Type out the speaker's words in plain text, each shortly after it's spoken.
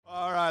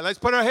Let's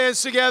put our hands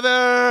together.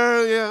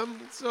 Yeah,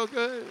 it's so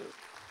good.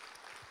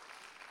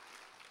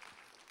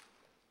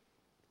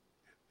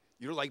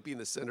 You don't like being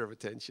the center of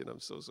attention. I'm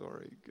so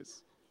sorry.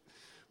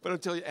 But I'll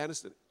tell you,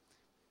 Aniston,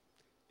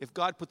 if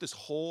God put this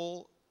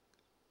whole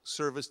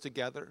service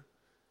together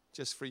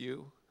just for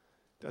you,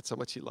 that's how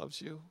much he loves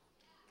you.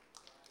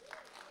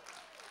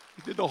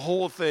 He did the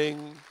whole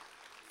thing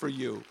for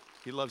you.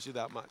 He loves you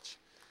that much.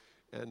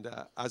 And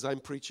as I'm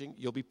preaching,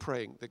 you'll be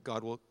praying that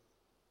God will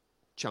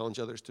challenge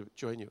others to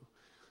join you.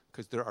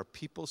 Because there are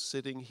people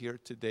sitting here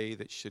today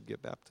that should get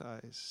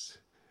baptized.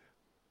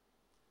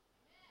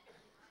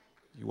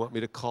 You want me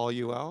to call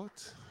you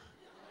out?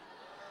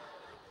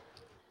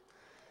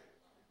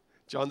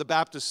 John the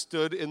Baptist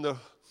stood in the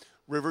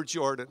River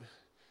Jordan,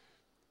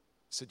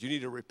 said, you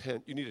need to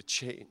repent, you need to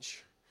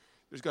change.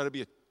 There's got to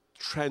be a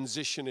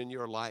transition in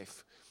your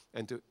life.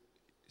 And to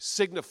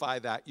signify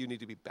that, you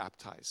need to be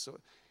baptized. So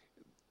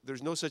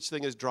there's no such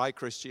thing as dry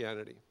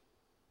Christianity.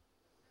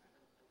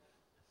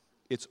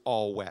 It's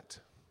all wet.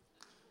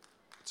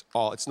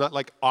 It's not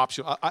like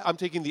optional. I'm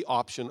taking the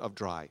option of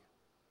dry.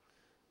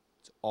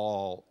 It's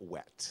all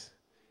wet,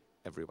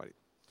 everybody.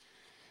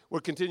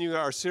 We're continuing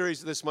our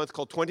series this month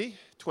called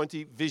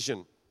 2020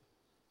 Vision.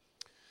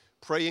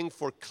 Praying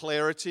for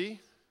clarity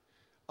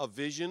of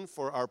vision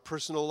for our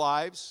personal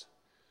lives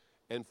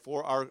and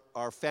for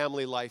our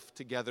family life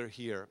together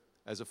here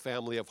as a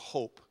family of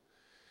hope.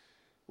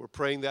 We're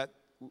praying that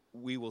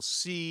we will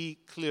see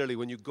clearly.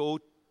 When you go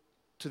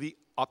to the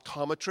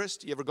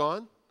optometrist, you ever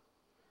gone?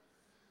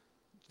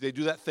 They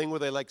do that thing where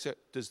they say,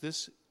 does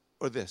this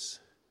or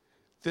this?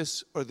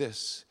 This or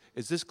this?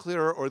 Is this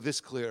clearer or this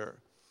clearer?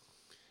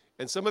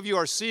 And some of you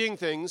are seeing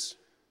things,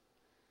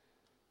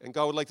 and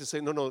God would like to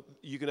say, no,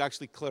 you can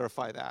actually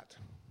clarify that.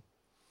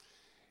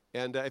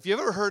 And if you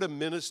ever heard a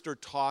minister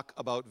talk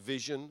about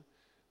vision,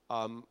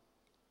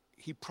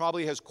 he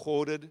probably has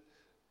quoted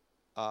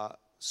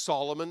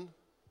Solomon.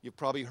 You've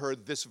probably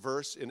heard this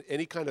verse in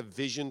any kind of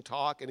vision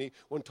talk.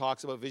 Anyone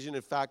talks about vision.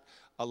 In fact,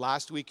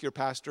 last week your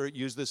pastor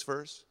used this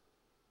verse.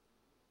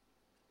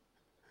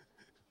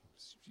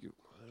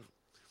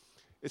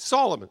 It's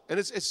Solomon. And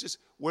it's just,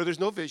 where there's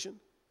no vision,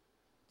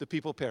 the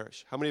people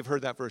perish. How many have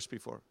heard that verse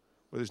before?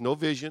 Where there's no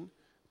vision,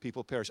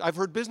 people perish. I've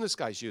heard business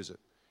guys use it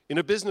in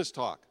a business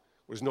talk.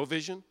 Where there's no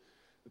vision,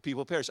 the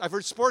people perish. I've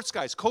heard sports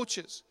guys,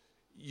 coaches,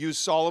 use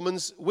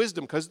Solomon's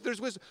wisdom because there's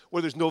wisdom.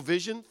 Where there's no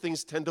vision,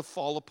 things tend to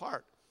fall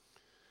apart.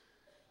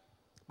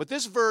 But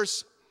this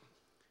verse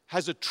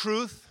has a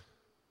truth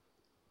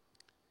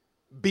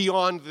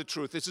beyond the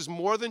truth. This is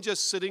more than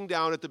just sitting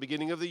down at the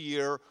beginning of the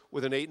year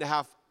with an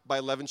 8.5 by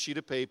 11 sheet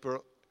of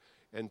paper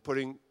and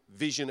putting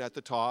vision at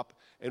the top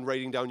and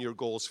writing down your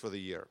goals for the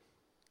year.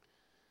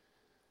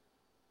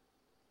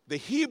 The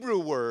Hebrew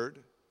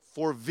word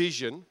for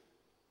vision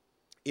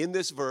in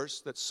this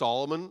verse that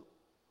Solomon,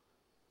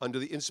 under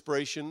the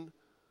inspiration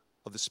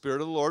of the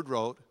Spirit of the Lord,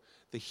 wrote,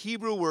 the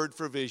Hebrew word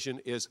for vision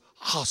is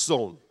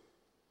Chazon.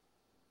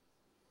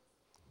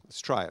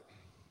 Let's try it.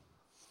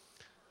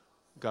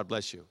 God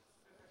bless you.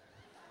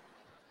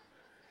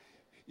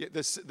 Yeah,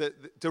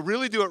 to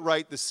really do it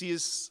right, the C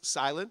is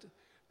silent,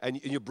 and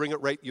you bring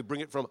it right. You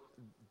bring it from,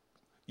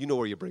 you know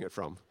where you bring it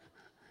from.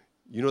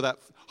 You know that,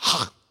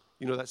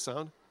 you know that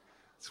sound?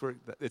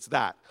 It's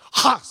that.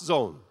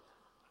 Chazon.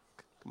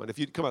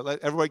 Come on,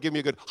 let everybody give me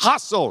a good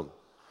Chazon.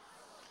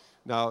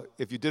 Now,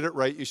 if you did it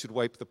right, you should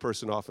wipe the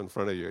person off in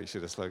front of you. You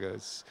should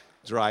just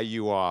dry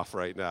you off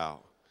right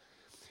now.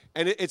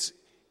 And it's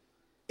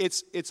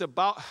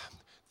about,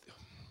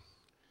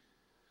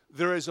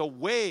 there is a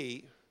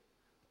way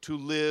to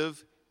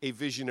live a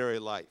visionary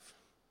life.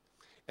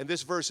 And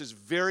this verse is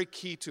very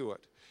key to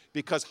it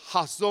because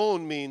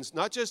Chazon means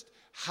not just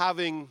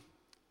having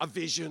a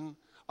vision,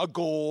 a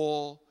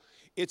goal.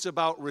 It's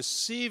about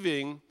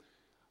receiving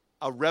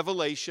a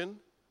revelation,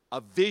 a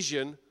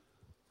vision,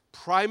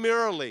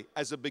 primarily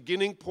as a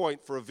beginning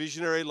point for a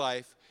visionary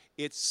life.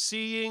 It's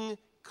seeing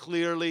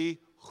clearly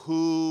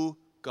who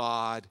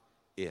God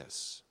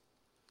is.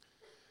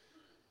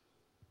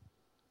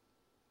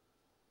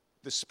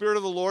 The Spirit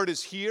of the Lord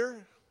is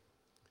here,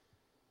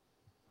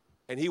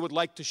 and He would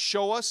like to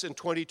show us in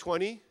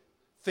 2020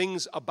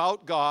 things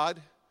about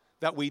God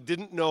that we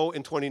didn't know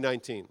in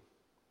 2019.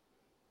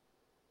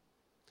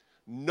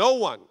 No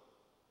one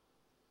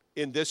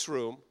in this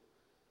room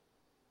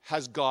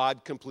has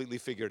God completely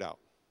figured out.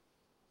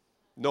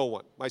 No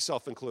one,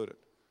 myself included.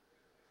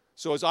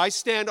 So as I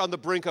stand on the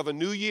brink of a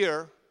new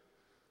year,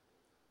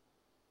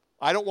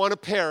 I don't want to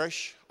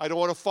perish. I don't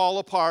want to fall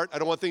apart. I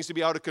don't want things to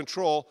be out of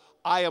control.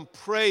 I am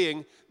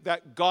praying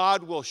that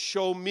God will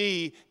show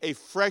me a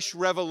fresh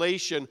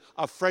revelation,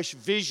 a fresh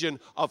vision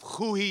of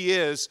who He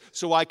is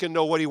so I can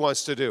know what He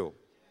wants to do.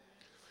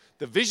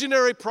 The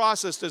visionary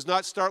process does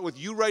not start with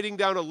you writing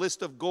down a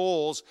list of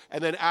goals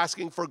and then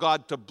asking for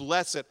God to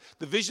bless it.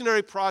 The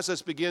visionary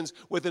process begins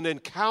with an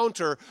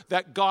encounter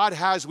that God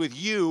has with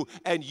you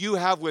and you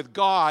have with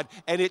God,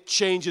 and it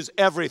changes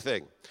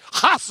everything.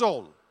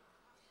 Chazon.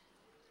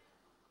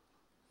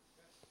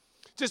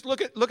 Just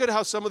look at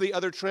how some of the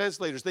other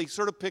translators, they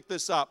sort of pick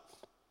this up.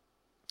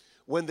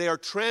 when they are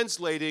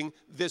translating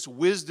this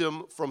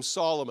wisdom from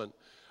Solomon,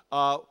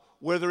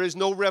 where there is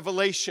no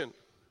revelation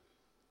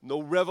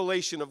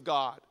of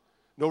God,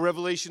 no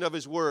revelation of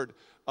his word,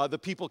 the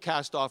people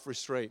cast off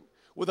restraint.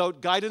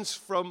 Without guidance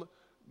from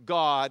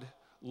God,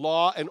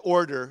 law and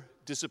order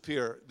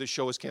disappear. The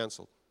show is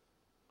canceled.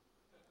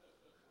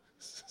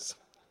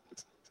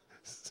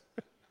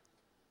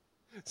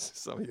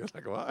 Some of you are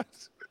like, what?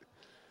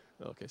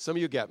 Okay, some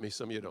of you get me,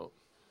 some of you don't.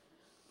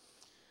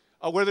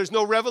 Where there's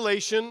no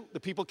revelation, the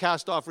people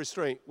cast off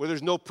restraint. Where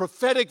there's no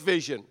prophetic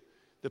vision,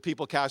 the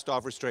people cast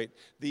off restraint.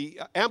 The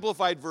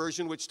Amplified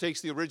Version, which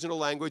takes the original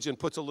language and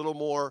puts a little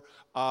more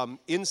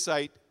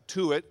insight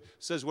to it,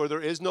 says where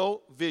there is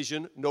no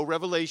vision, no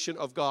revelation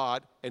of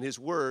God and his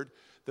word,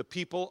 the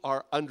people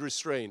are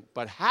unrestrained.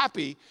 But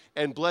happy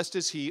and blessed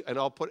is he, and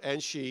I'll put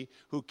and she,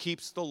 who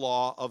keeps the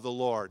law of the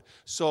Lord.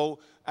 So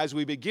as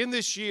we begin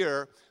this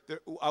year,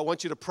 I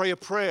want you to pray a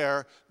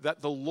prayer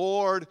that the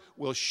Lord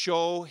will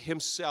show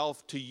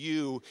himself to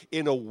you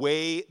in a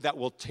way that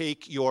will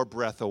take your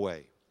breath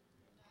away.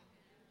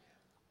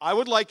 I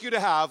would like you to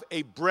have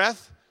a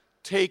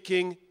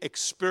breathtaking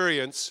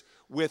experience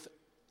with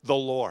the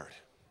Lord.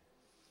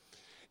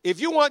 If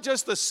you want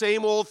just the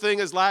same old thing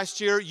as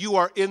last year, you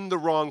are in the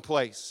wrong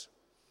place.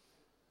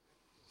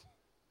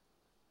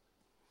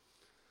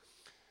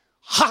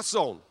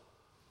 Chazon.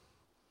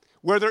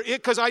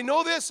 Because I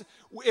know this,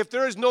 if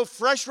there is no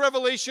fresh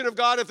revelation of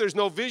God, if there's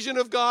no vision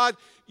of God,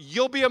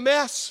 you'll be a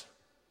mess.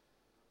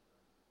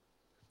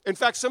 In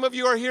fact, some of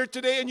you are here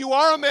today and you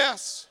are a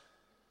mess.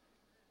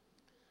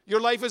 Your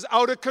life is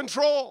out of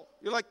control.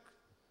 You're like,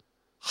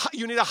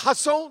 you need a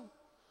chazon.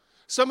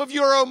 Some of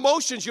you are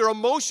emotions. Your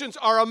emotions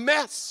are a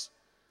mess.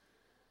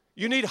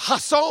 You need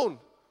chazon.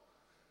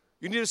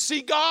 You need to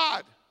see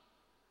God.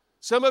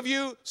 Some of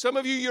you,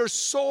 your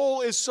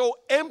soul is so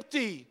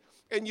empty.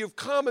 And you've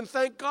come, and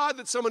thank God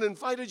that someone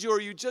invited you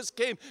or you just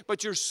came,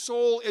 but your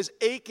soul is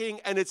aching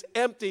and it's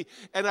empty.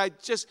 And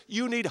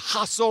you need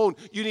chazon.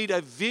 You need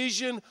a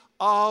vision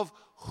of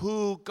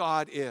who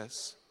God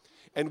is.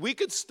 And we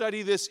could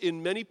study this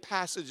in many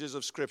passages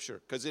of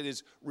Scripture because it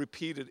is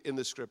repeated in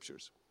the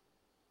Scriptures.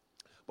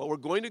 But we're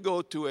going to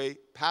go to a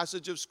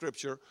passage of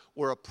Scripture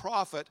where a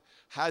prophet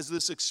has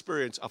this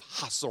experience of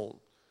chazon.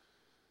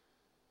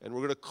 And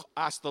we're going to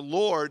ask the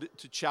Lord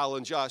to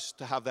challenge us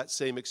to have that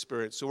same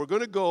experience. So we're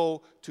going to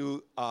go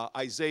to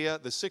Isaiah,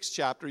 the 6th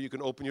chapter. You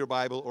can open your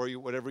Bible or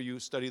whatever you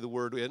study the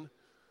Word in.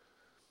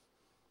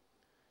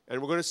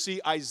 And we're going to see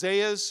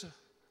Isaiah's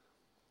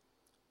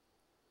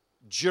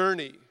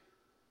journey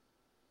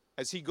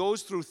as he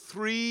goes through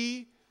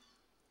 3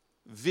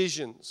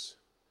 visions.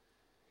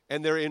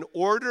 And they're in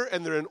order,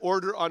 and they're in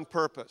order on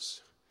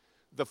purpose.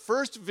 The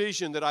first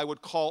vision that I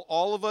would call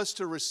all of us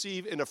to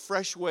receive in a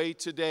fresh way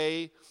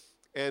today,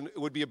 and it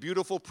would be a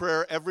beautiful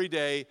prayer every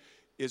day,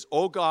 is,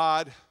 oh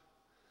God,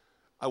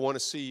 I want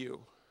to see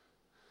you.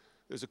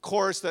 There's a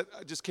chorus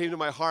that just came to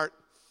my heart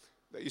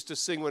that I used to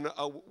sing when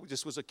I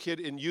just was a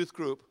kid in youth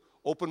group.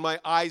 Open my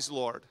eyes,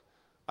 Lord.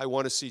 I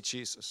want to see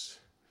Jesus.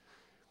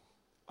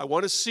 I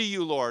want to see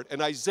you, Lord.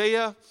 And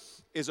Isaiah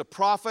is a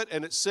prophet,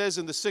 and it says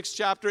in the 6th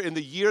chapter, in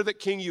the year that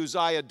King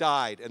Uzziah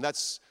died, and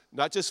that's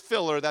not just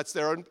filler, that's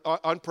there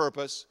on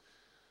purpose.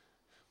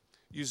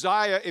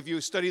 Uzziah, if you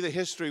study the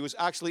history, was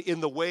actually in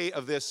the way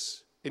of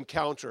this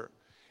encounter.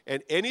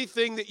 And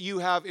anything that you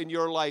have in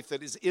your life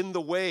that is in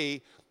the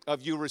way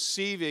of you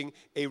receiving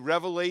a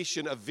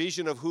revelation, a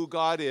vision of who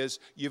God is,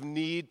 you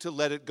need to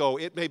let it go.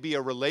 It may be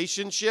a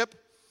relationship.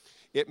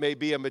 It may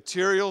be a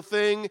material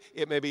thing.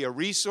 It may be a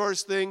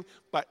resource thing.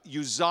 But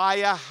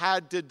Uzziah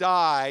had to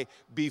die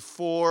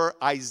before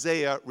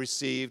Isaiah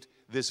received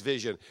this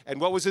vision. And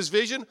what was his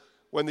vision?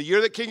 When the year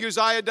that King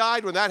Uzziah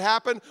died, when that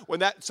happened,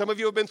 some of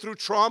you have been through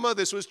trauma.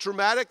 This was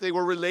traumatic. They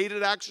were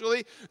related,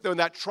 actually. When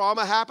that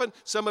trauma happened,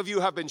 some of you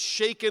have been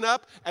shaken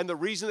up. And the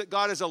reason that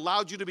God has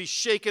allowed you to be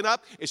shaken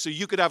up is so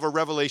you could have a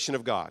revelation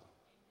of God.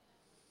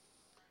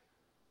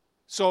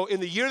 So in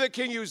the year that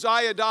King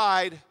Uzziah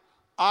died,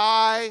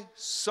 I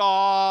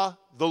saw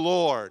the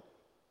Lord.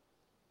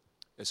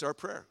 It's our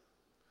prayer.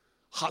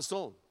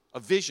 Chazon, a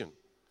vision.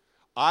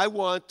 I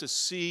want to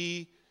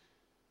see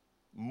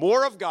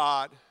more of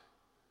God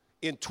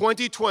in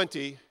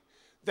 2020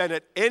 than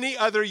at any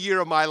other year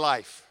of my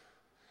life.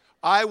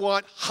 I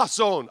want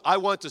chazon. I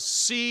want to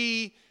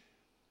see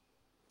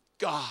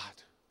God.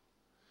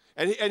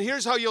 And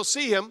here's how you'll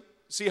see him.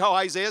 See how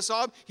Isaiah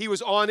saw him? He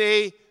was on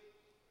it's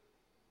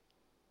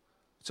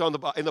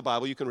in the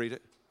Bible. You can read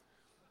it.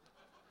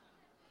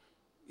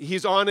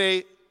 He's on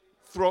a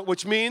throne,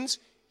 which means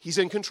he's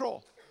in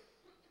control.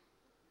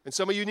 And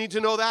some of you need to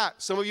know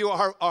that. Some of you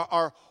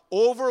are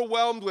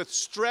overwhelmed with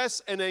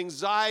stress and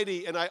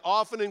anxiety, and I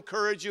often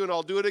encourage you, and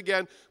I'll do it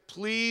again,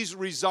 please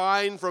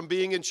resign from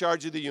being in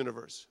charge of the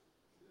universe.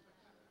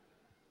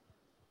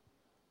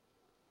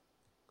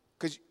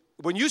 Because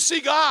when you see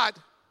God,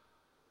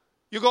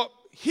 you go,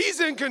 he's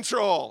in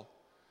control.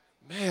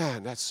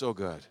 Man, that's so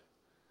good.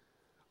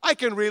 I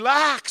can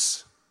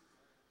relax.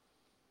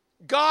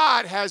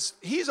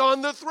 He's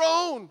on the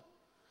throne.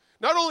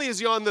 Not only is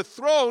he on the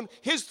throne,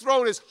 his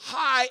throne is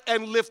high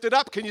and lifted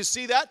up. Can you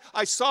see that?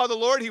 I saw the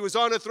Lord. He was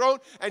on a throne,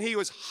 and he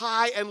was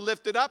high and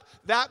lifted up.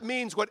 That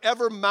means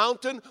whatever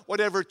mountain,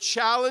 whatever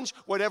challenge,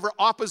 whatever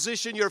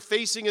opposition you're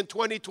facing in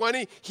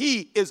 2020,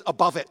 he is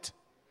above it.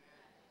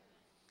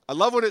 I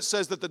love when it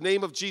says that the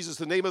name of Jesus,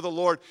 the name of the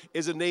Lord,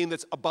 is a name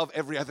that's above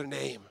every other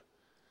name.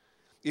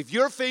 If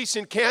you're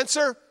facing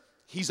cancer,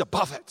 he's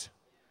above it.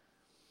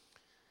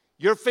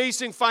 You're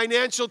facing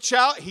financial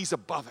challenge, he's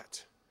above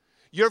it.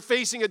 You're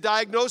facing a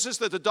diagnosis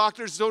that the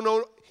doctors don't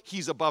know,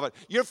 he's above it.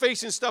 You're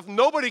facing stuff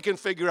nobody can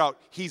figure out,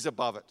 he's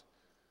above it.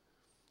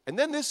 And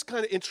then this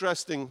kind of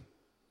interesting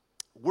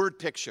word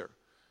picture.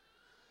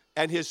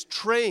 And his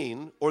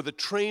train, or the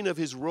train of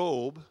his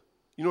robe,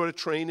 you know what a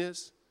train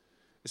is?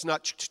 It's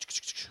not,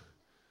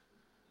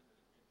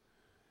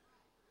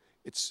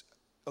 it's,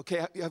 okay,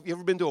 have you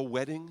ever been to a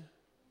wedding?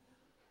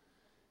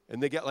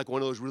 And they get like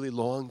one of those really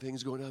long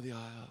things going down the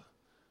aisle.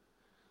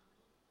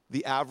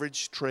 The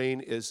average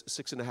train is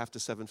 6.5 to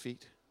 7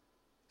 feet.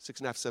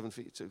 6.5, 7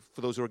 feet, so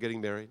for those who are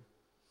getting married.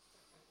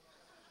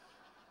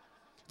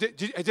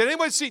 Did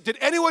anyone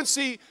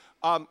see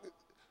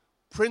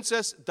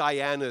Princess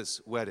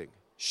Diana's wedding?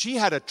 She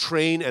had a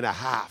train and a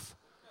half.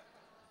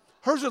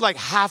 Hers was like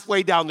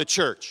halfway down the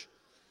church.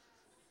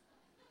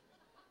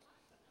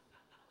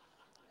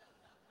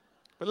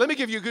 But let me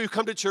give you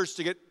come to church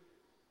to get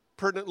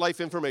pertinent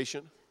life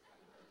information.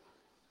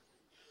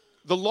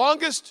 The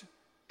longest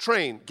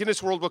train,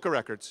 Guinness World Book of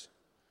Records,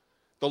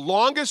 the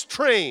longest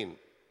train,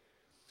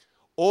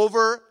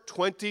 over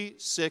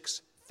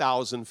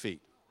 26,000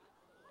 feet.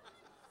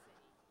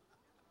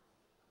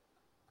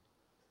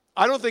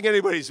 I don't think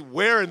anybody's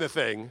wearing the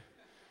thing,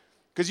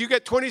 because you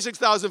get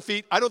 26,000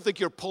 feet, I don't think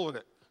you're pulling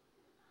it.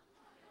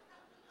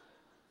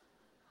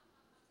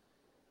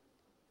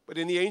 But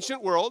in the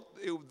ancient world,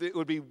 it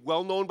would be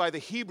well known by the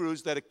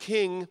Hebrews that a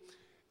king,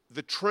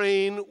 the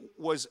train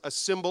was a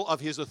symbol of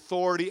his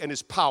authority and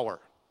his power.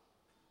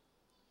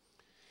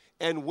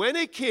 And when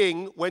a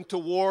king went to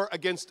war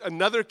against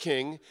another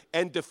king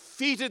and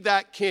defeated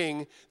that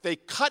king, they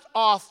cut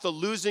off the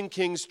losing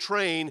king's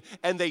train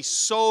and they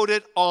sewed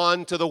it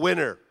on to the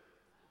winner.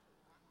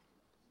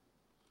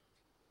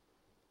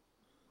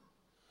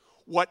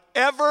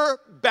 Whatever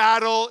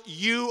battle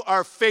you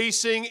are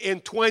facing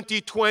in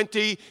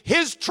 2020,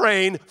 his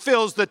train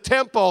fills the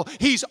temple.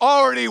 He's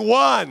already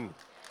won.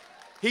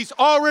 He's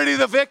already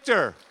the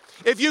victor.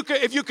 If you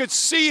could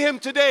see him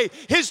today,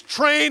 his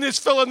train is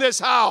filling this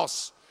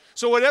house.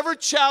 So whatever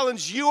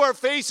challenge you are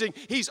facing,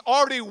 he's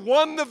already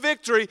won the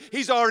victory.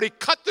 He's already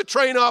cut the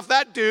train off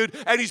that dude,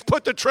 and he's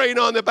put the train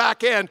on the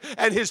back end,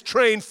 and his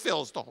train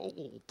fills the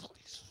whole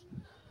place.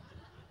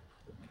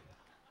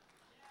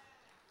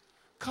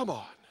 Come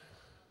on.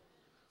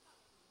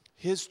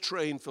 His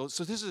train fills.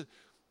 So this is,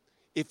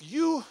 if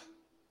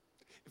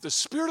the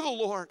Spirit of the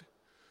Lord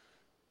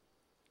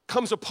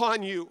comes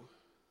upon you,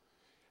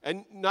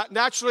 and not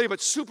naturally,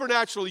 but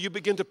supernaturally, you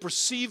begin to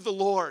perceive the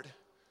Lord,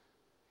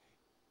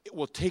 it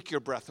will take your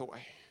breath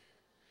away.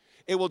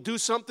 It will do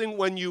something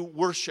when you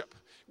worship.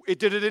 It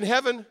did it in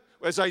heaven.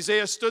 As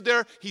Isaiah stood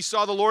there, he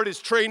saw the Lord, his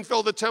train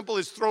filled the temple,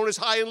 his throne is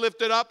high and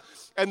lifted up,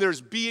 and there's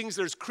beings,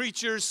 there's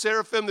creatures,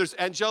 seraphim, there's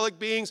angelic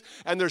beings,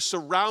 and they're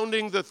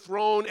surrounding the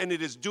throne, and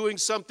it is doing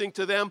something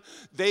to them.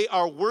 They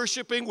are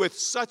worshiping with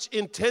such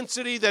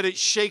intensity that it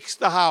shakes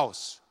the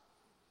house.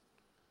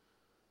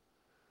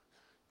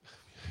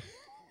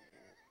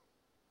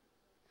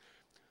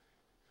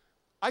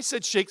 I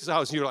said shakes the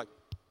house, and you're like,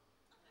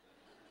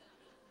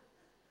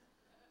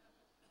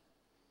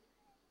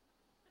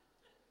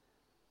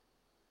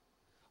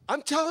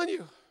 I'm telling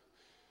you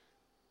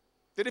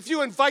that if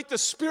you invite the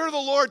Spirit of the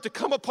Lord to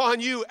come upon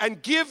you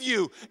and give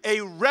you a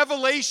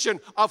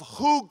revelation of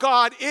who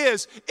God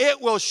is,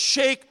 it will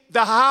shake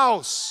the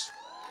house.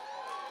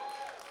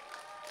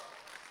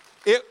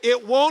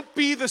 It won't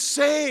be the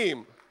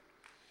same.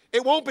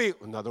 It won't be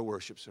another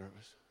worship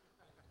service.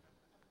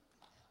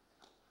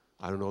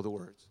 I don't know the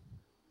words.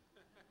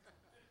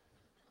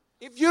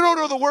 If you don't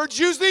know the words,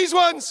 use these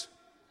ones.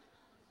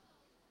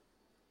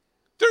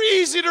 They're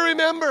easy to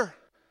remember.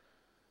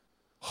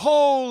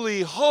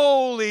 Holy,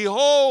 holy,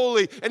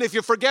 holy. And if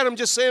you forget them,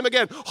 just say them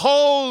again.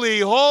 Holy,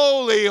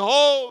 holy,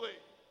 holy.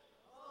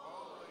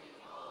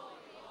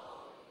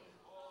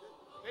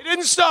 They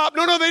didn't stop.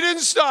 No, they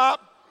didn't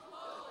stop.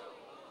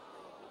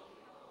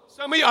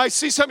 Some of you, I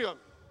see some of you.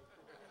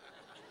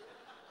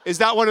 Is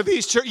that one of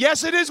these churches?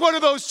 Yes, it is one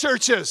of those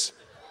churches.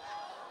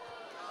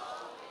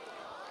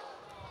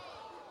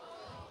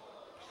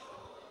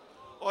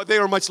 Oh, they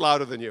were much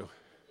louder than you.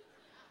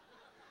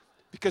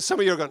 Because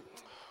some of you are going,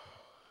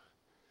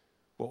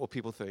 what will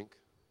people think?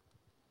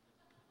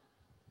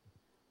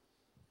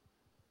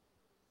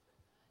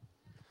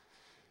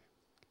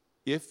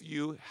 If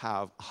you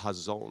have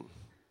Chazon,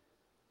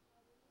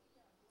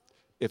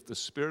 if the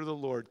Spirit of the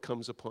Lord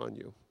comes upon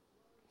you,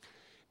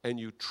 and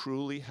you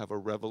truly have a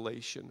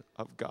revelation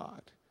of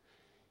God,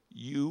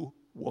 you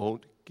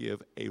won't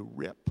give a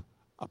rip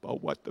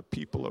about what the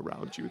people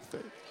around you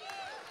think.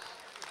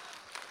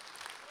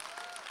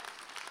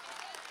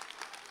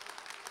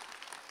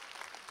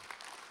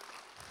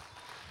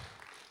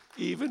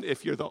 Even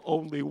if you're the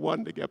only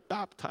one to get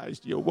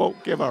baptized, you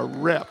won't give a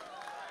rip.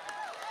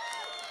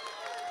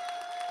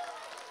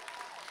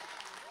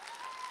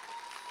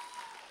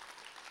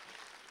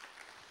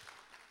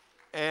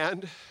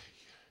 And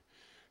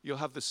you'll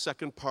have the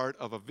second part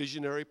of a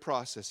visionary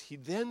process. He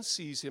then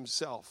sees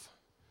himself.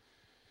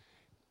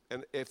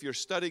 And if you're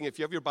studying, if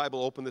you have your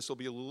Bible open, this will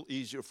be a little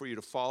easier for you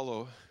to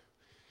follow.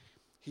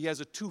 He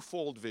has a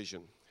twofold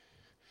vision.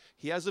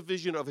 He has a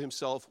vision of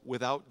himself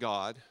without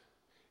God,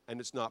 and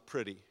it's not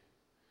pretty.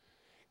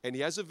 And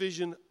he has a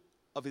vision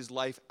of his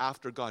life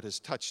after God has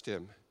touched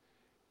him,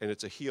 and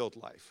it's a healed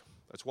life.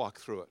 Let's walk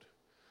through it.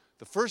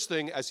 The first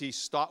thing, as he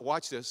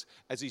watch this,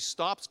 as he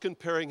stops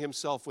comparing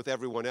himself with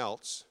everyone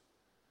else.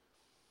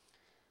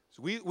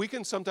 So we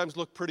can sometimes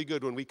look pretty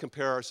good when we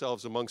compare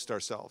ourselves amongst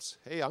ourselves.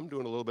 Hey, I'm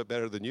doing a little bit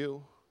better than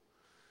you.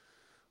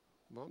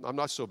 Well, I'm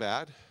not so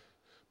bad.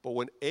 But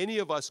when any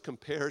of us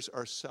compares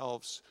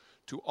ourselves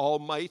to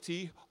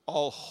Almighty,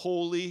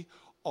 all-holy,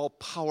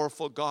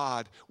 all-powerful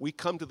God, we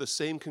come to the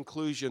same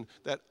conclusion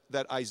that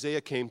Isaiah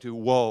came to.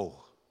 Whoa,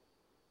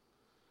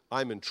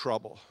 I'm in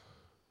trouble.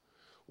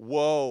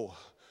 Whoa,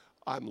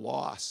 I'm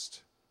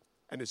lost.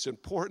 And it's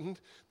important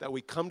that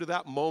we come to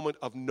that moment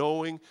of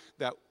knowing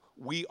that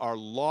we are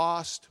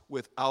lost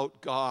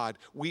without God.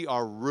 We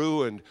are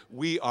ruined.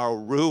 We are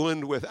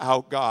ruined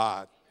without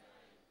God.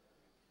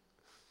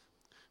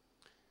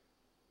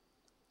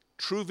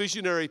 True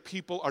visionary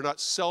people are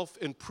not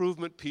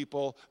self-improvement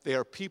people. They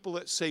are people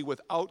that say,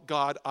 without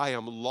God, I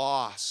am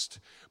lost.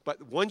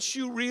 But once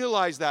you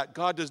realize that,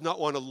 God does not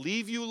want to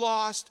leave you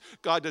lost.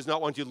 God does not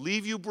want to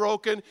leave you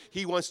broken.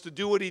 He wants to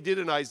do what he did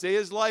in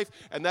Isaiah's life,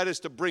 and that is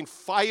to bring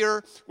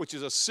fire, which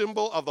is a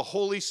symbol of the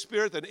Holy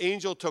Spirit. An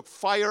angel took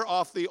fire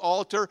off the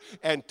altar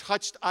and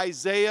touched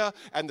Isaiah,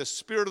 and the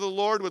Spirit of the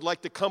Lord would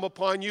like to come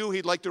upon you.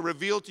 He'd like to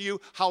reveal to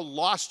you how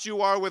lost you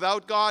are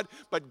without God,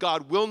 but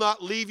God will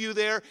not leave you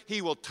there.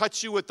 He will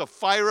touch you with the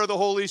fire of the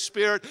Holy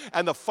Spirit,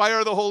 and the fire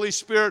of the Holy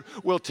Spirit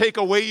will take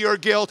away your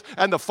guilt,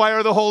 and the fire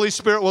of the Holy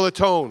Spirit will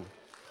atone.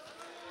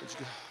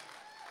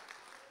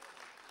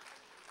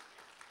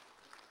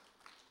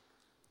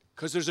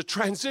 Because there's a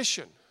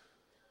transition.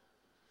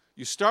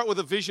 You start with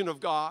a vision of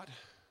God,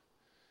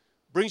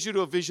 brings you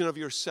to a vision of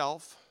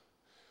yourself.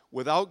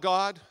 Without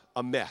God,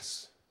 a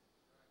mess.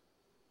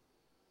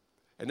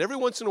 And every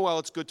once in a while,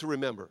 it's good to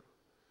remember,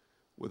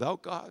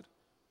 without God,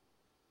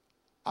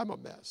 I'm a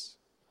mess.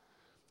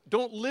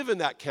 Don't live in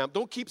that camp.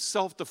 Don't keep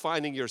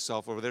self-defining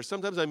yourself over there.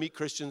 Sometimes I meet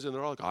Christians and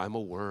they're all like, I'm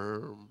a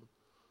worm.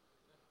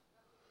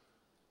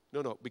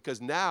 No,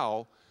 because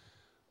now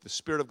the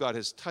Spirit of God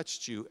has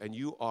touched you and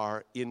you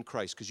are in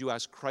Christ. Because you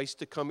ask Christ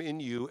to come in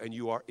you and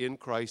you are in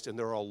Christ. And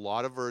there are a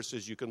lot of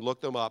verses. You can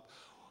look them up.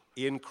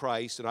 In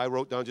Christ. And I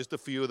wrote down just a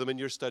few of them in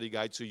your study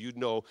guide so you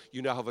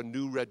now have a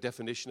new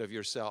definition of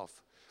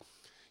yourself.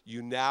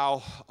 You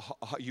now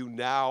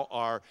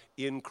are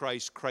in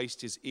Christ.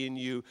 Christ is in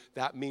you.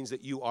 That means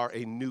that you are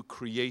a new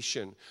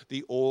creation.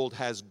 The old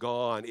has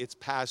gone. It's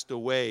passed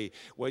away.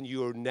 When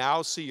you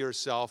now see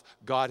yourself,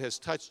 God has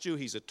touched you.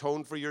 He's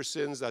atoned for your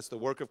sins. That's the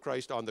work of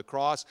Christ on the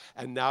cross.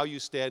 And now you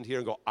stand here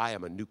and go, I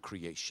am a new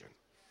creation.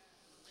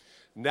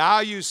 Now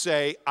you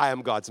say, I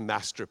am God's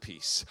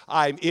masterpiece.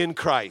 I'm in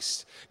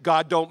Christ.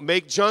 God don't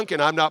make junk, and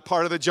I'm not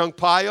part of the junk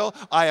pile.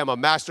 I am a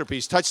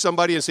masterpiece. Touch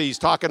somebody and say, he's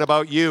talking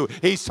about you.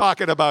 He's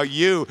talking about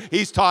you.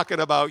 He's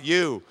talking about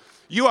you.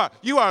 You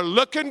are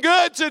looking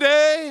good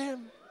today.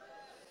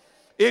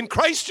 In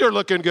Christ, you're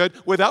looking good.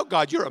 Without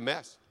God, you're a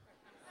mess.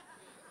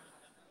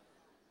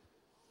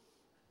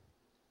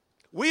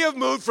 We have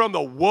moved from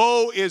the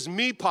woe is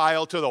me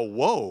pile to the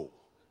whoa.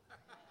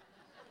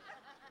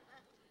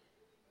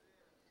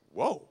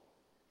 Whoa,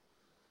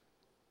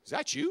 is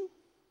that you?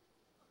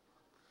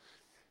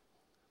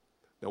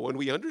 Now, when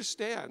we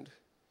understand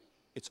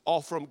it's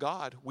all from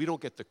God, we don't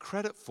get the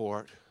credit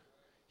for it.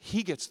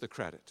 He gets the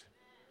credit.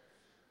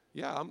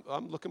 Yeah,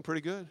 I'm looking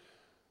pretty good.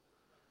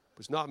 But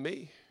it's not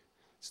me.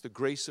 It's the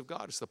grace of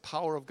God. It's the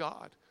power of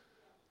God.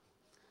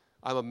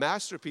 I'm a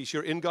masterpiece.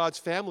 You're in God's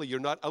family. You're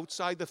not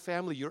outside the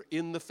family. You're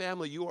in the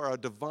family. You are a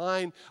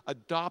divine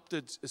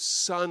adopted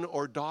son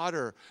or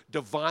daughter,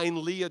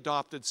 divinely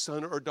adopted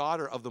son or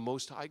daughter of the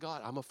Most High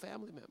God. I'm a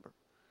family member.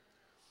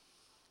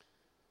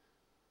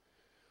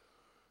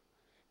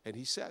 And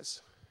he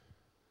says,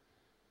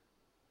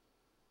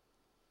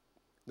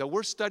 now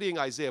we're studying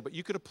Isaiah, but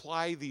you could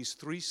apply these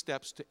 3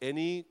 steps to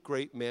any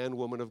great man,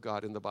 woman of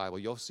God in the Bible.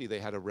 You'll see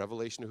they had a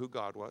revelation of who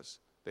God was.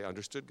 They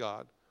understood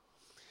God.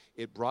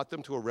 It brought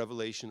them to a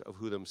revelation of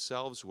who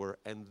themselves were,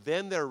 and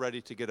then they're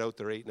ready to get out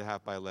their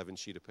 8.5 by 11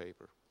 sheet of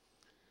paper.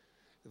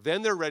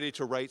 Then they're ready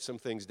to write some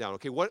things down.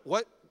 Okay,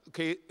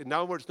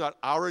 now it's not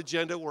our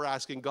agenda we're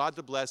asking God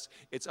to bless.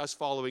 It's us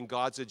following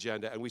God's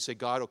agenda, and we say,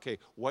 God, okay,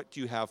 what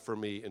do you have for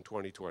me in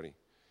 2020?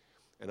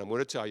 And I'm going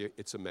to tell you,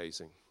 it's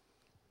amazing.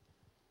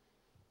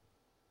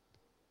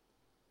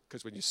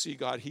 Because when you see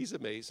God, he's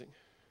amazing.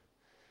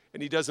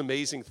 And he does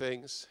amazing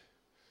things.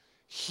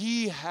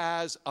 He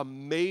has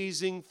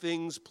amazing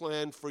things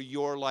planned for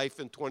your life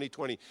in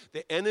 2020.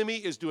 The enemy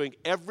is doing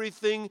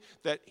everything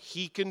that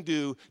he can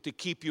do to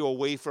keep you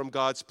away from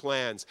God's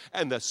plans.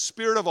 And the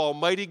Spirit of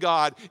Almighty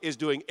God is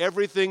doing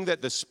everything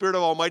that the Spirit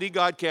of Almighty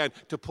God can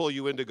to pull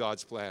you into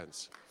God's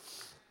plans.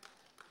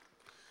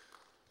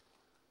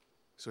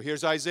 So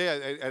here's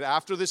Isaiah, and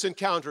after this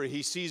encounter,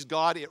 he sees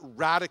God. It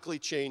radically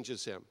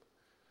changes him.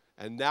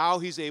 And now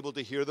he's able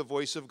to hear the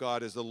voice of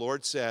God as the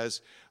Lord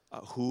says,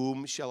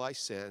 whom shall I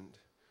send?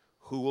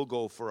 Who will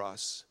go for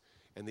us?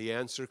 And the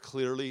answer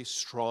clearly,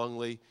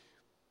 strongly,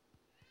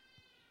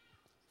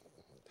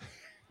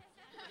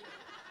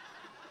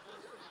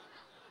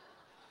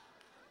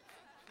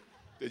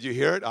 did you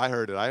hear it? I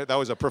heard it. That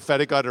was a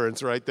prophetic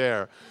utterance right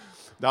there.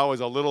 That was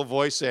a little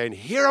voice saying,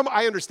 here am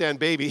I. I understand,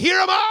 baby. Here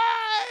am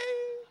I.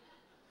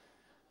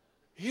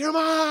 Here am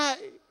I.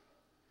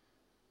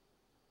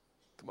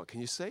 Come on,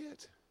 can you say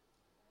it?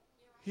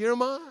 Here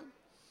am I.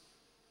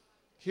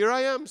 Here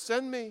I am,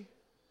 send me.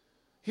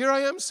 Here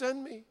I am,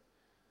 send me.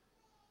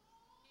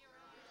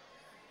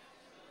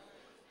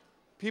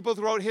 People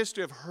throughout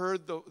history have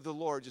heard the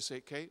Lord just say,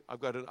 okay, I've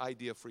got an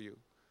idea for you.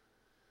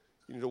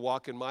 You need to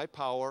walk in my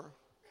power.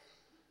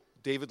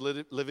 David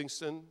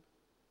Livingston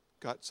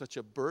got such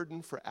a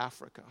burden for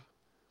Africa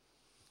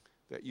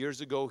that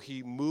years ago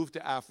he moved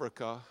to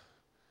Africa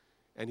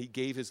and he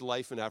gave his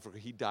life in Africa.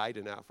 He died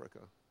in Africa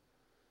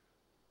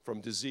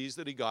from disease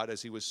that he got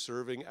as he was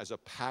serving as a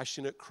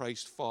passionate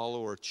Christ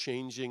follower,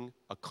 changing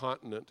a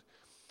continent.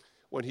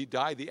 When he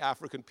died, the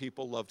African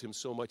people loved him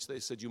so much they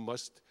said, you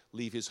must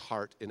leave his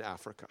heart in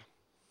Africa.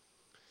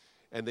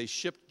 And they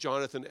shipped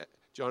Jonathan,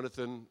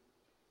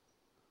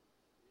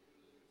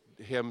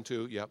 him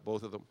to, yeah,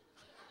 both of them.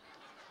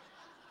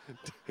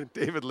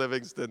 David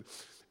Livingston,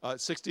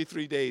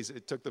 63 days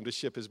it took them to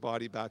ship his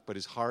body back, but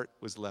his heart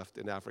was left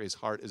in Africa. His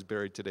heart is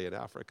buried today in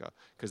Africa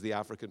because the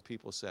African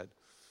people said,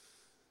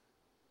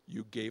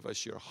 you gave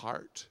us your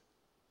heart.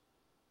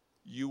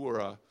 You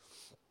were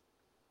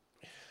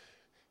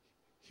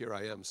here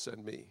I am,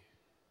 send me.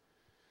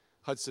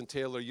 Hudson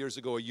Taylor, years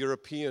ago, a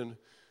European,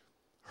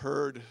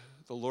 heard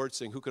the Lord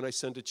saying, who can I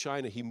send to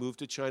China? He moved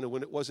to China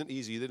when it wasn't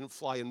easy. They didn't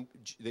fly, and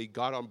they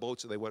got on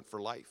boats and they went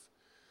for life.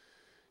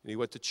 And he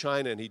went to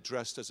China and he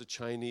dressed as a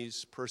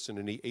Chinese person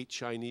and he ate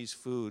Chinese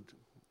food.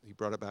 He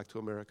brought it back to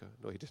America.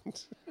 No, he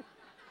didn't.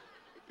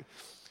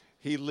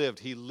 He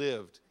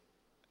lived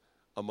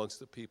amongst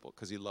the people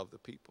because he loved the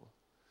people.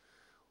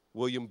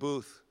 William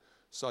Booth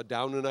saw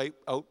down and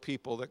out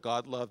people that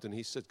God loved, and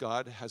he said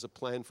God has a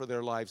plan for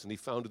their lives, and he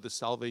founded the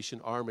Salvation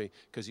Army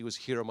because he was,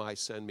 here am I,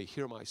 send me,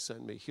 here am I,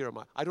 send me, here am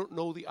I. I don't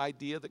know the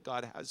idea that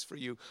God has for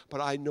you, but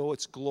I know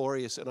it's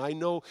glorious, and I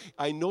know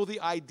the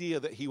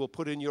idea that he will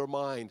put in your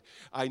mind.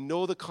 I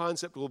know the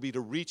concept will be to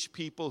reach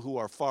people who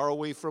are far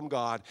away from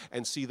God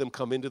and see them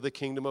come into the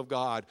kingdom of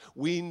God.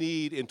 We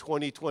need in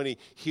 2020,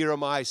 here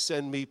am I,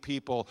 send me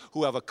people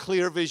who have a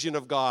clear vision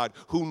of God,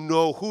 who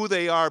know who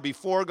they are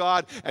before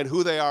God and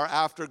who they are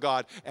after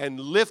God, and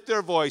lift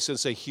their voice and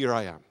say, here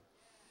I am.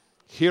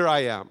 Here I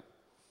am.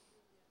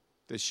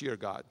 This year,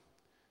 God,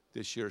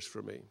 this year's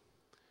for me.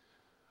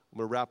 I'm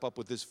going to wrap up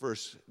with this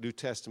verse, New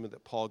Testament,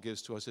 that Paul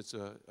gives to us. It's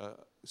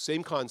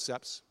same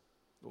concepts.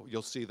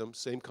 You'll see them,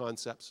 same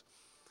concepts.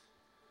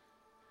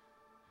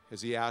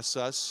 As he asks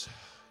us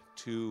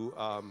to,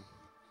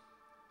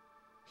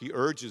 he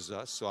urges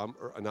us,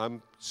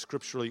 I'm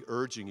scripturally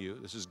urging you.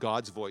 This is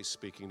God's voice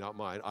speaking, not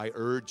mine. I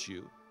urge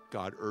you.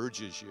 God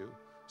urges you.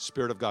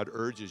 Spirit of God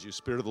urges you.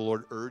 Spirit of the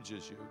Lord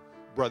urges you.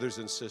 Brothers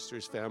and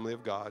sisters, family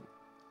of God.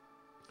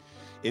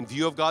 In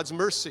view of God's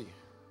mercy,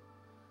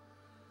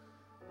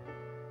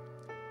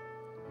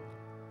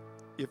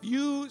 if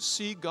you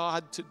see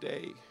God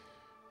today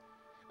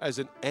as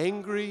an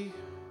angry,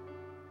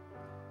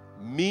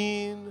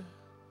 mean,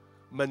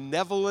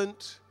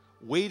 malevolent,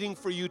 waiting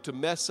for you to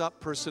mess up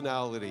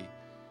personality,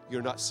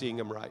 you're not seeing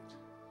him right.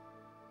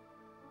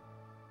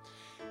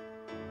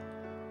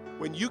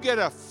 When you get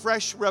a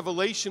fresh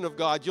revelation of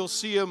God, you'll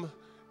see him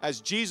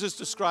as Jesus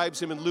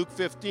describes him in Luke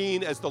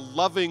 15 as the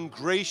loving,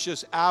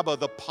 gracious Abba,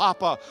 the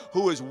Papa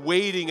who is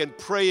waiting and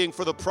praying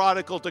for the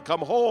prodigal to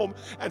come home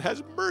and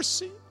has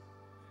mercy.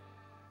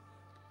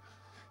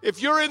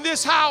 If you're in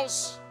this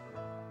house,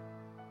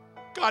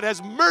 God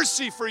has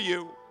mercy for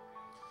you.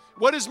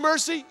 What is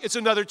mercy? It's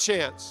another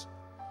chance.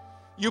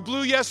 You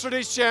blew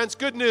yesterday's chance.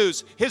 Good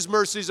news. His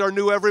mercies are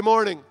new every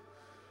morning.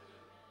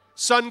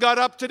 Sun got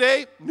up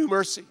today, new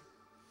mercy.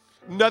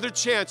 Another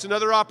chance,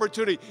 another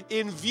opportunity.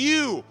 In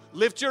view,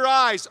 lift your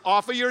eyes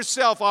off of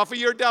yourself, off of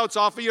your doubts,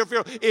 off of your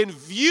fear. In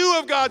view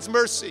of God's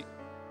mercy,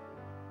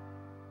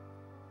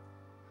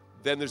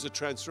 then there's a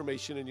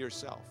transformation in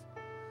yourself.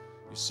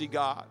 You see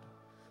God,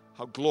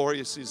 how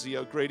glorious is he,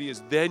 how great he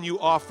is. Then you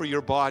offer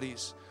your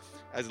bodies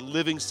as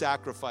living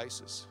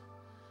sacrifices.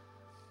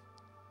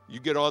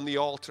 You get on the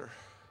altar.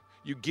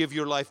 You give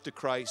your life to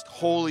Christ,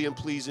 holy and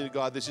pleasing to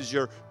God. This is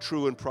your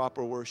true and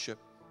proper worship.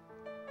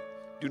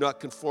 Do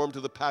not conform to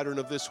the pattern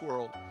of this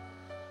world.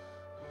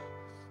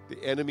 The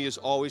enemy is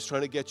always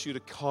trying to get you to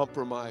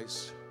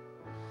compromise.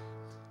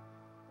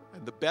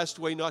 And the best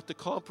way not to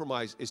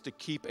compromise is to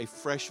keep a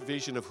fresh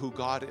vision of who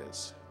God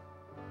is.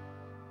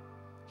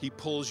 He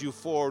pulls you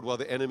forward while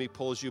the enemy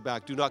pulls you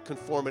back. Do not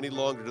conform any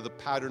longer to the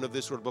pattern of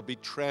this world, but be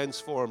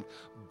transformed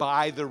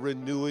by the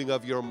renewing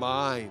of your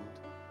mind.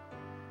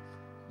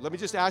 Let me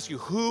just ask you,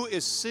 who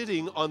is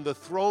sitting on the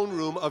throne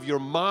room of your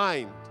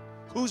mind?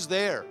 Who's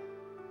there?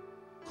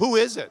 Who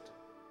is it?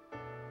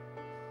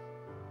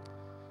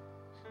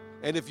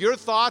 And if your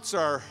thoughts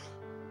are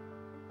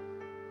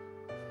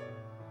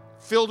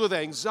filled with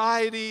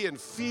anxiety and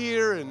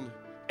fear and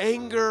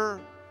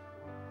anger,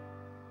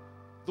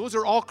 those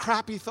are all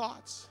crappy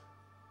thoughts.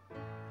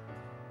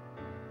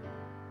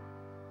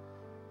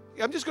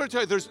 I'm just going to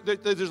tell you,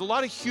 there's a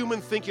lot of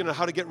human thinking on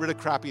how to get rid of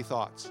crappy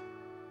thoughts.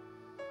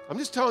 I'm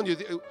just telling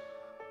you,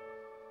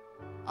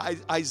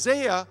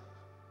 Isaiah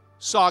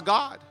saw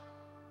God.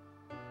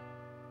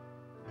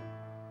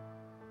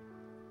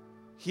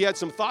 He had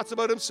some thoughts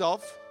about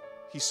himself.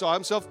 He saw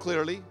himself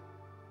clearly.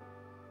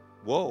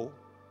 Whoa.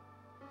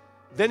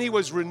 Then he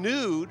was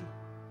renewed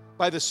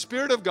by the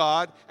Spirit of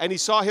God, and he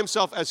saw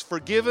himself as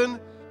forgiven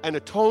and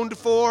atoned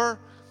for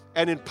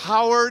and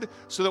empowered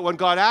so that when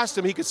God asked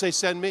him, he could say,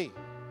 send me.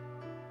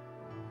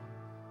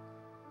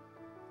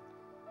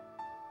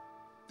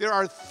 There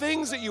are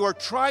things that you are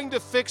trying to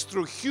fix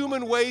through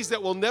human ways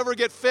that will never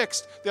get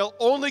fixed. They'll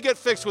only get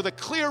fixed with a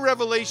clear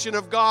revelation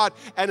of God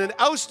and an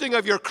ousting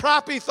of your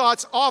crappy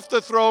thoughts off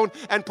the throne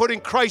and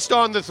putting Christ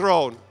on the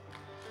throne.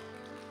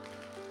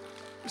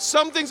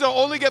 Some things will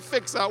only get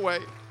fixed that way.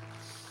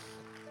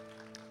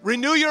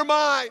 Renew your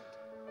mind.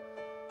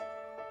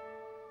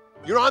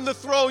 You're on the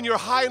throne, you're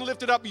high and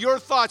lifted up. Your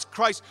thoughts,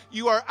 Christ,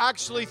 you are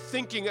actually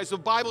thinking, as the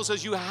Bible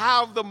says, you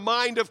have the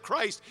mind of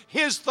Christ.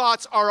 His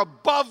thoughts are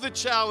above the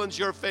challenge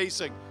you're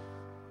facing.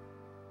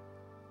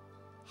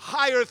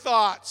 Higher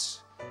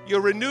thoughts.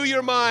 You'll renew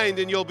your mind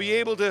and you'll be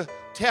able to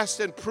test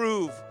and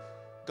prove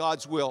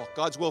God's will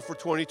for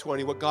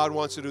 2020, what God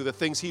wants to do, the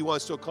things He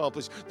wants to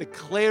accomplish, the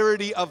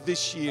clarity of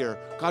this year.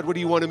 God, what do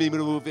you want me to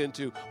move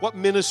into? What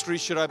ministry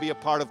should I be a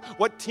part of?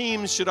 What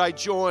teams should I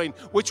join?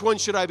 Which one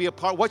should I be a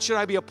part? What should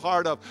I be a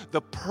part of?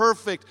 The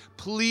perfect,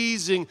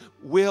 pleasing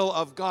will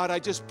of God. I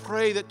just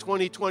pray that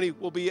 2020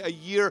 will be a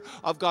year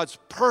of God's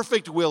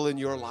perfect will in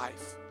your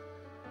life.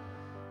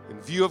 In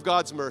view of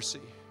God's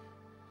mercy,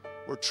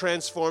 we're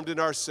transformed in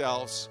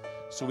ourselves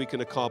so we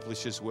can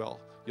accomplish His will.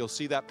 You'll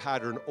see that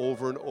pattern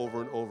over and over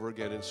and over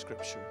again in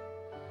Scripture.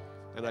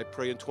 And I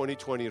pray in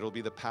 2020 it'll be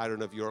the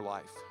pattern of your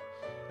life.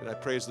 And I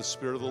pray as the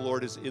Spirit of the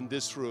Lord is in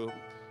this room,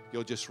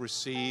 you'll just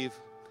receive,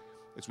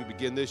 as we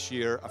begin this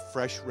year, a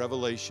fresh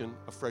revelation,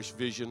 a fresh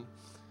vision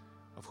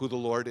of who the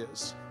Lord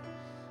is.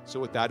 So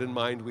with that in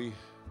mind, we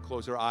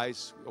close our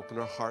eyes, we open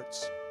our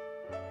hearts.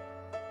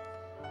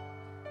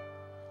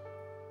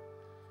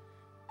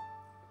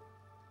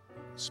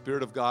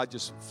 Spirit of God,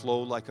 just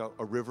flow like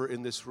a river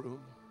in this room.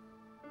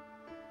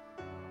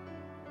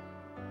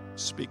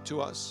 Speak to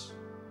us.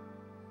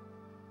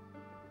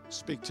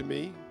 Speak to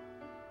me.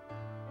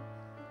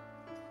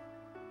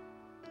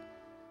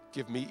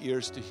 Give me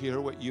ears to hear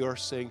what you are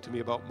saying to me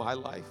about my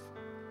life.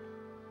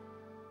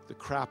 The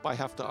crap I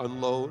have to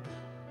unload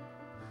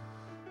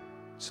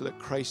so that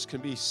Christ can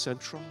be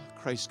central.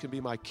 Christ can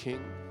be my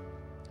King.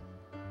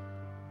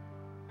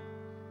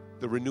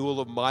 The renewal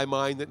of my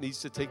mind that needs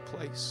to take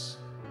place.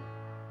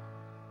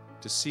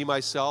 To see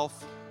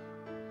myself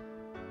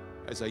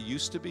as I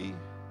used to be,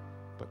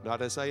 but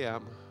not as I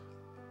am,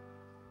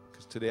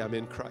 because today I'm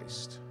in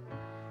Christ.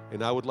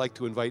 And I would like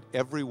to invite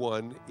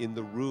everyone in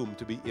the room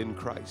to be in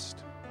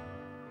Christ.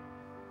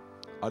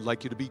 I'd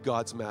like you to be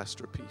God's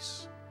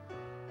masterpiece.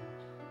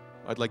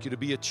 I'd like you to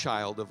be a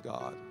child of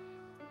God.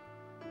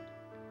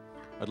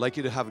 I'd like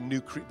you to have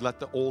let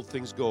the old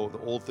things go. The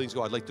old things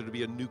go. I'd like there to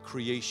be a new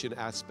creation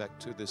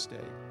aspect to this day.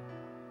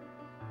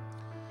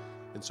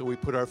 And so we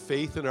put our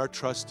faith and our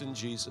trust in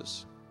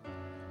Jesus.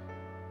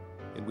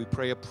 And we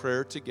pray a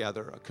prayer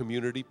together, a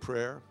community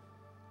prayer,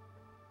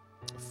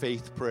 a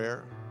faith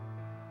prayer.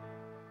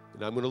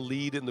 And I'm going to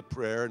lead in the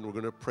prayer, and we're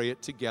going to pray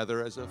it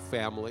together as a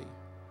family.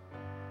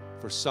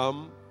 For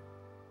some,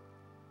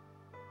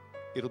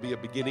 it'll be a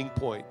beginning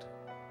point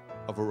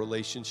of a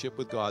relationship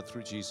with God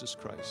through Jesus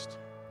Christ.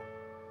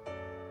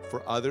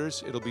 For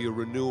others, it'll be a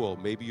renewal.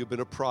 Maybe you've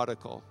been a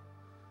prodigal.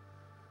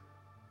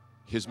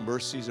 His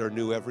mercies are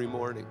new every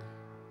morning.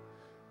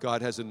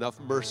 God has enough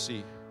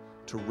mercy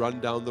to run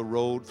down the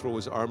road, throw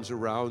His arms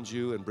around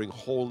you, and bring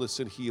wholeness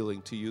and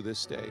healing to you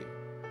this day.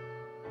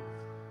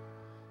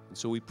 And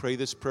so we pray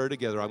this prayer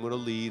together. I'm going to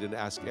lead and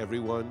ask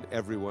everyone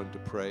to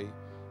pray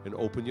and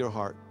open your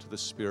heart to the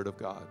Spirit of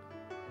God.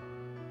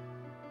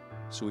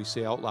 So we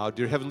say out loud,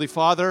 Dear Heavenly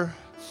Father,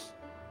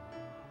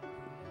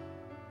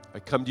 I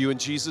come to you in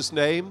Jesus'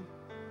 name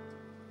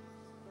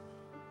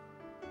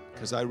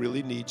because I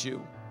really need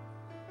you.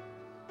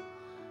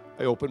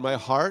 I open my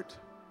heart,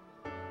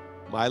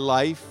 my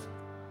life,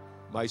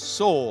 my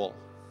soul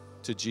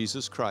to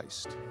Jesus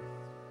Christ.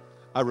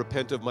 I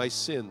repent of my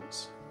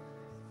sins.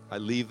 I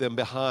leave them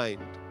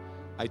behind.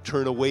 I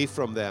turn away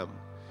from them.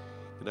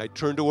 And I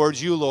turn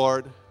towards you,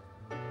 Lord.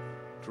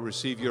 to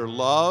receive your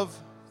love,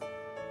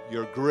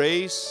 your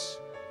grace,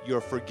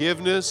 your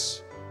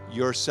forgiveness,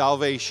 your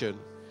salvation.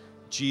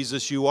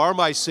 Jesus, you are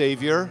my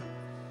Savior,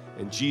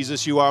 and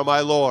Jesus, you are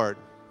my Lord.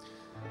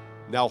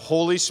 Now,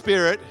 Holy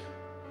Spirit,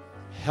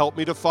 help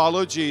me to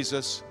follow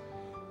Jesus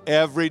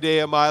every day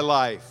of my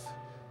life.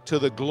 To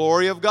the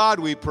glory of God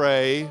we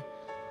pray.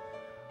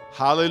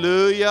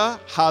 Hallelujah,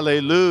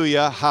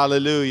 hallelujah,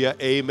 hallelujah,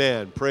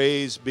 amen.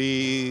 Praise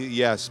be,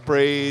 yes,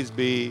 praise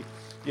be.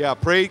 Yeah,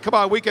 pray, come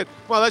on, come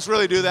on, let's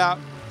really do that.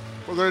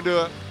 We're going to do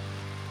it.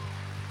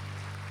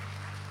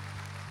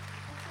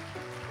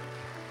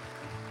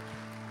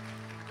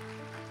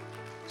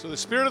 So the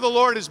Spirit of the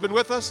Lord has been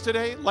with us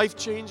today,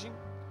 life-changing.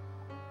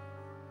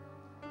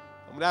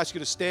 I'm going to ask you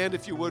to stand,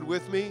 if you would,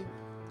 with me.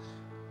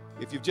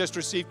 If you've just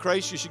received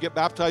Christ, you should get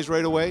baptized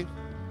right away.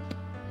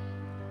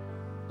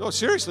 No,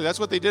 seriously, that's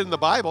what they did in the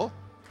Bible.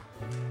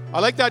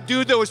 I like that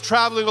dude that was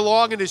traveling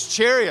along in his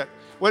chariot,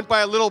 went by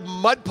a little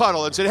mud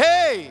puddle and said,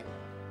 hey,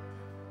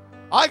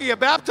 I can get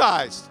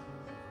baptized.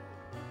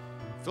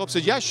 Philip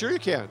said, yeah, sure you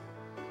can.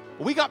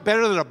 Well, we got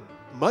better than a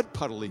mud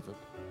puddle even.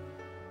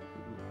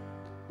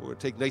 We're going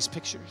to take nice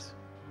pictures.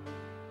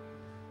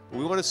 But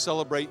we want to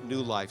celebrate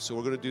new life, so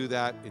we're going to do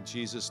that in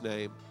Jesus'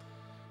 name.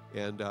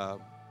 And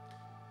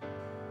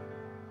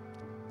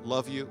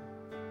love you.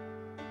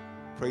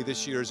 Pray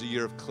this year is a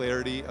year of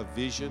clarity, of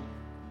vision.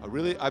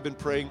 I've been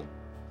praying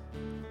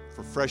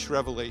for fresh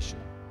revelation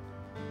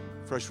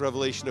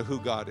of who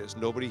God is.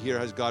 Nobody here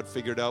has God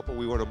figured out, but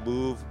we want to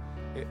move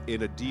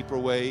in a deeper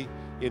way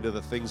into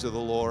the things of the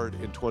Lord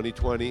in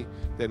 2020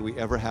 than we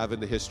ever have in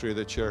the history of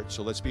the church.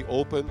 So let's be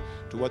open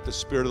to what the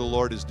Spirit of the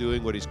Lord is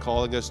doing, what He's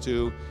calling us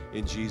to,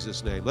 in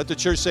Jesus' name. Let the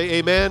church say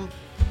amen.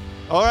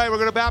 All right, we're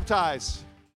going to baptize.